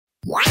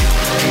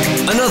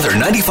Another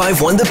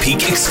 95.1 The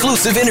Peak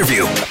exclusive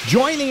interview.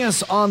 Joining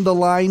us on the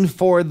line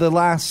for the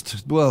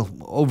last,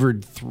 over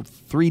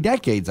 3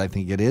 decades, I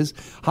think it is,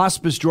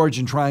 Hospice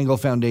Georgian Triangle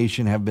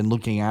Foundation have been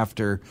looking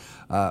after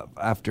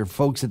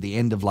folks at the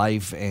end of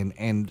life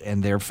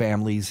and their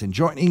families. And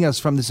joining us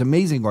from this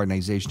amazing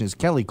organization is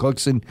Kelly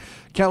Cookson.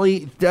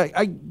 Kelly,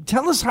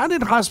 tell us, how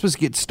did Hospice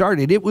get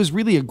started? It was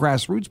really a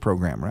grassroots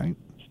program, right?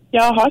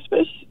 Yeah,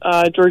 Hospice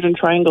Georgian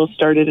Triangle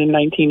started in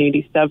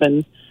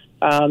 1987.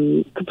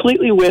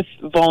 Completely with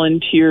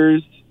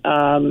volunteers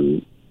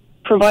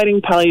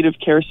providing palliative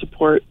care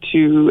support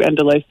to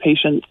end-of-life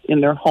patients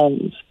in their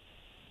homes.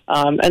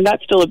 And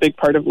that's still a big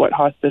part of what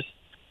Hospice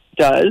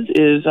does,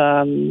 is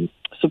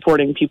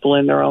supporting people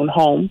in their own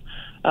home.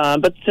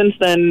 But since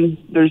then,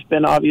 there's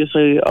been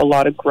obviously a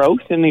lot of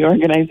growth in the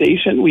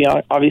organization. We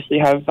obviously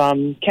have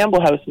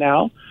Campbell House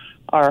now,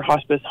 our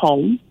hospice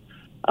home,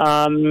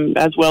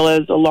 as well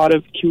as a lot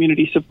of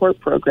community support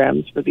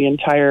programs for the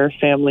entire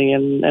family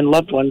and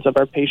loved ones of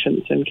our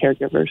patients and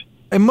caregivers.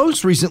 And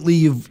most recently,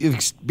 you've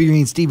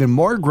experienced even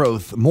more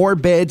growth, more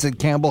beds at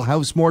Campbell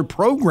House, more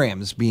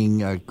programs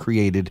being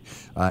created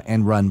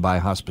and run by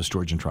Hospice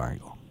Georgian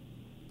Triangle.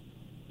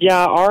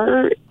 Yeah,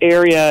 our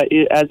area,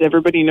 as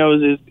everybody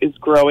knows, is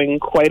growing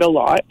quite a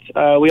lot.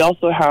 We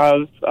also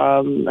have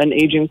an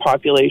aging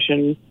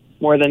population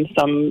more than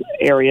some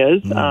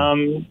areas.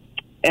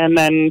 And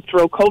then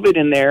throw COVID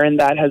in there, and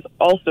that has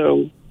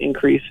also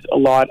increased a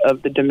lot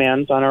of the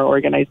demands on our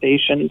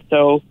organization.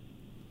 So,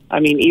 I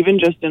mean, even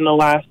just in the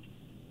last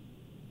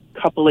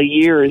couple of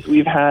years,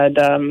 we've had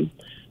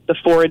the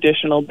 4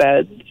 additional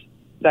beds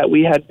that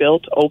we had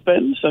built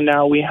open. So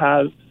now we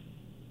have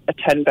a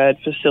 10-bed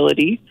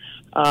facility.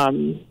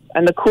 And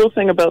the cool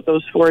thing about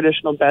those 4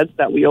 additional beds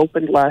that we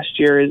opened last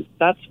year is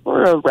that's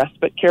for a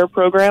respite care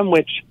program,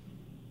 which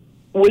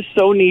was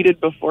so needed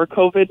before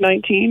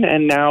COVID-19,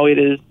 and now it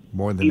is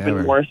more than even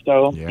ever. more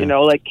so. Yeah. You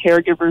know, like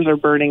caregivers are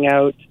burning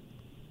out.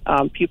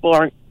 People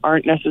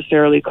aren't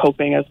necessarily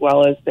coping as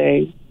well as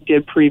they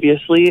did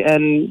previously,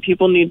 and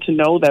people need to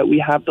know that we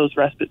have those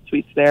respite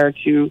suites there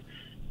to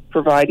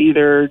provide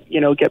either,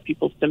 get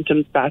people's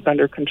symptoms back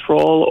under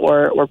control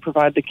or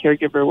provide the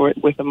caregiver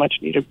with a much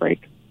needed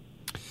break.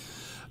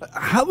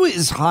 How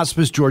is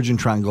Hospice Georgian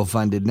Triangle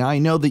funded? Now, I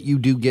know that you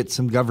do get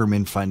some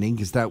government funding,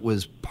 because that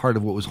was part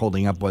of what was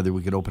holding up whether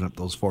we could open up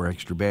those 4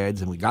 extra beds,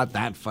 and we got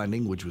that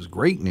funding, which was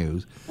great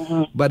news.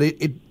 Mm-hmm. But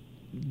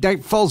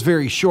that falls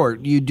very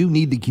short. You do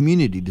need the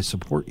community to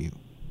support you.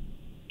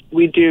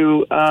 We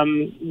do.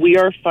 We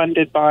are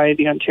funded by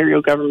the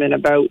Ontario government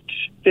about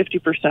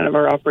 50% of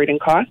our operating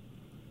costs.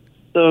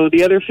 So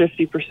the other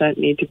 50%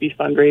 need to be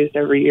fundraised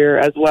every year,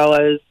 as well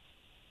as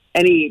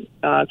any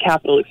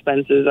capital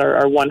expenses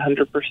are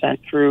 100%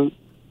 through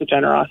the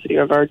generosity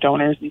of our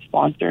donors and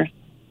sponsors.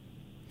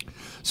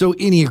 So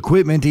any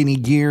equipment, any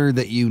gear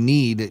that you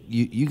need,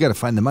 you got to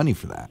find the money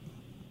for that.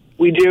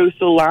 We do.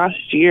 So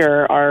last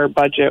year, our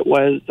budget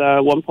was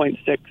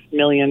 $1.6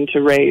 million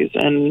to raise,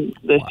 and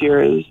this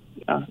year is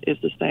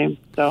the same.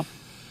 So.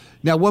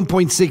 Now,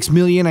 $1.6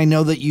 million, I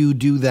know that you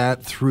do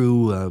that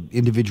through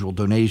individual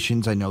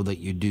donations. I know that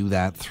you do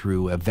that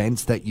through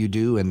events that you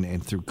do,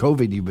 and through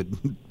COVID,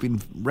 you've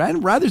been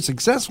rather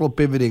successful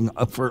pivoting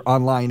for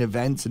online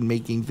events and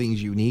making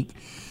things unique.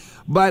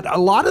 But a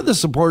lot of the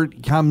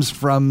support comes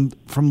from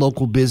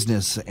local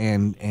business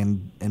and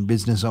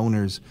business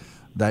owners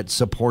that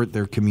support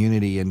their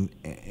community, and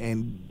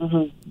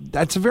mm-hmm.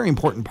 That's a very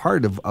important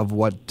part of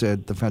what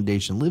the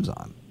foundation lives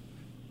on.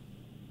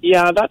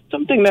 Yeah, that's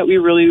something that we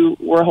really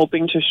were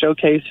hoping to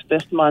showcase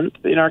this month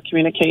in our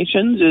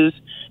communications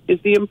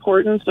is the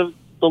importance of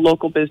the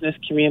local business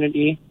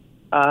community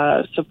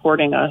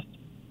supporting us.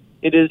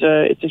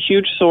 It's a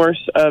huge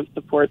source of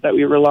support that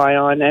we rely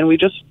on, and we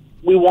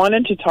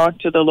wanted to talk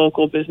to the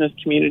local business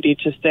community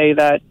to say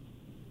that,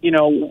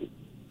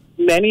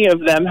 many of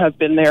them have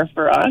been there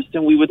for us,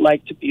 and we would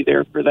like to be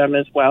there for them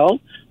as well.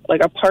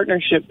 Like, a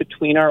partnership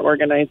between our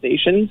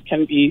organizations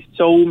can be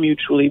so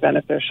mutually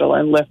beneficial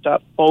and lift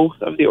up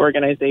both of the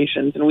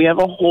organizations. And we have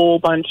a whole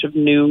bunch of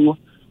new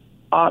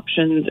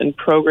options and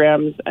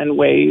programs and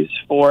ways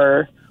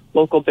for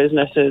local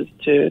businesses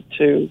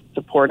to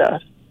support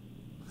us.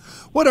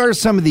 What are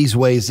some of these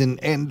ways?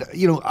 And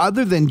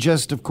other than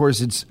just, of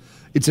course,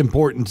 it's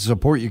important to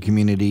support your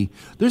community,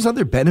 there's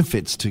other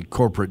benefits to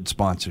corporate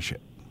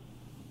sponsorship.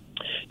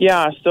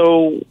 Yeah,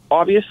 so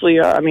obviously,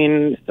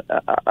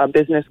 a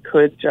business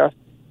could just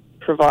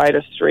provide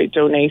a straight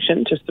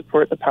donation to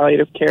support the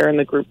palliative care and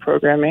the group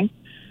programming.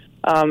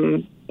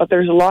 But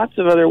there's lots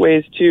of other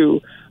ways, too.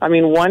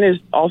 One is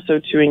also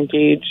to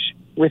engage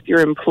with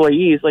your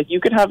employees. Like, you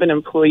could have an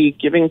employee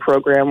giving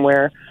program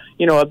where,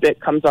 a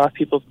bit comes off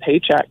people's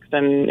paychecks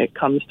and it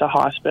comes to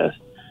hospice.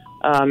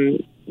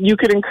 You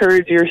could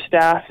encourage your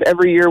staff.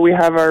 Every year we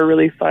have our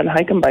really fun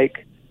hike and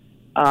bike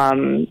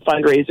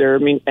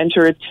fundraiser.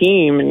 Enter a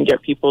team and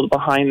get people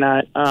behind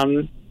that.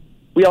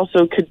 We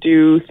also could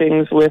do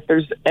things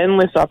there's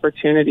endless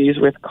opportunities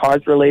with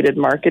cause-related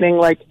marketing.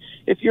 Like,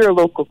 if you're a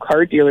local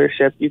car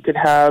dealership, you could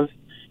have,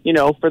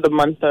 for the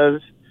month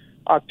of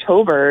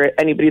October,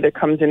 anybody that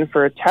comes in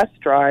for a test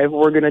drive,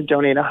 we're going to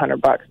donate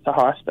 $100 to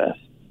hospice.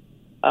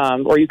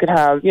 Or you could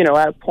have,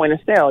 at point of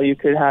sale, you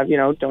could have,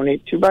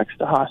 donate $2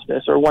 to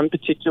hospice, or one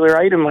particular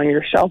item on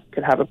your shelf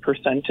could have a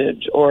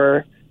percentage,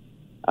 or,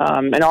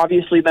 and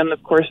obviously then,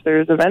 of course,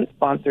 there's event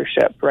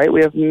sponsorship, right?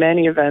 We have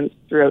many events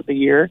throughout the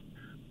year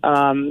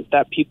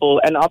that people,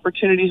 and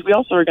opportunities. We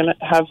also are going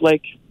to have,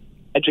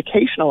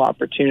 educational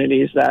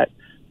opportunities that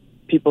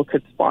people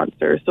could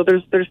sponsor. So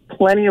there's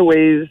plenty of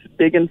ways,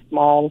 big and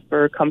small,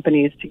 for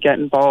companies to get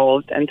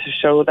involved and to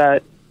show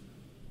that,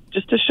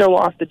 just to show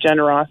off the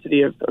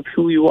generosity of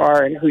who you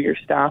are and who your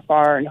staff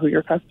are and who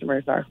your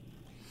customers are.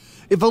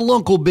 If a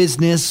local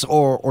business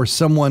or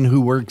someone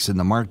who works in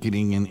the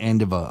marketing and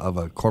end of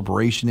a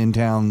corporation in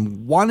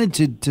town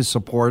wanted to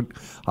support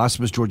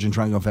Hospice Georgian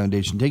Triangle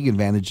Foundation, take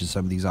advantage of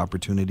some of these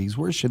opportunities,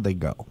 where should they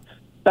go?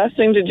 Best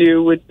thing to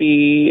do would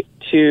be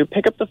to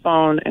pick up the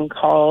phone and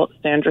call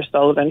Sandra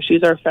Sullivan.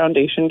 She's our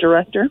foundation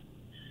director.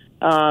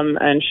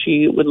 And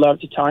she would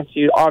love to talk to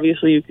you.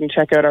 Obviously, you can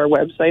check out our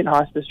website,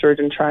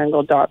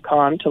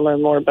 hospicegeorgiantriangle.com, to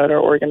learn more about our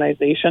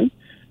organization.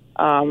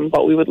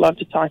 But we would love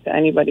to talk to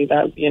anybody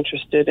that would be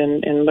interested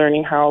in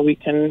learning how we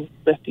can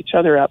lift each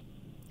other up.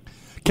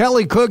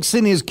 Kelly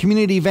Cookson is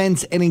Community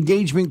Events and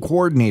Engagement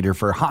Coordinator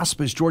for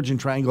Hospice Georgian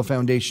Triangle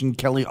Foundation.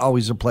 Kelly,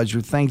 always a pleasure.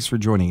 Thanks for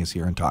joining us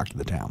here on Talk to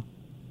the Town.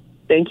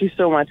 Thank you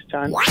so much,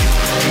 John.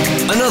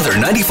 Another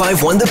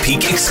 95.1 The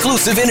Peak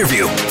exclusive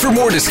interview. For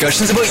more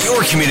discussions about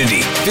your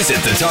community, visit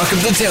the Talk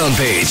of the Town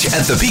page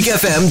at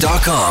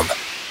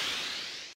thepeakfm.com.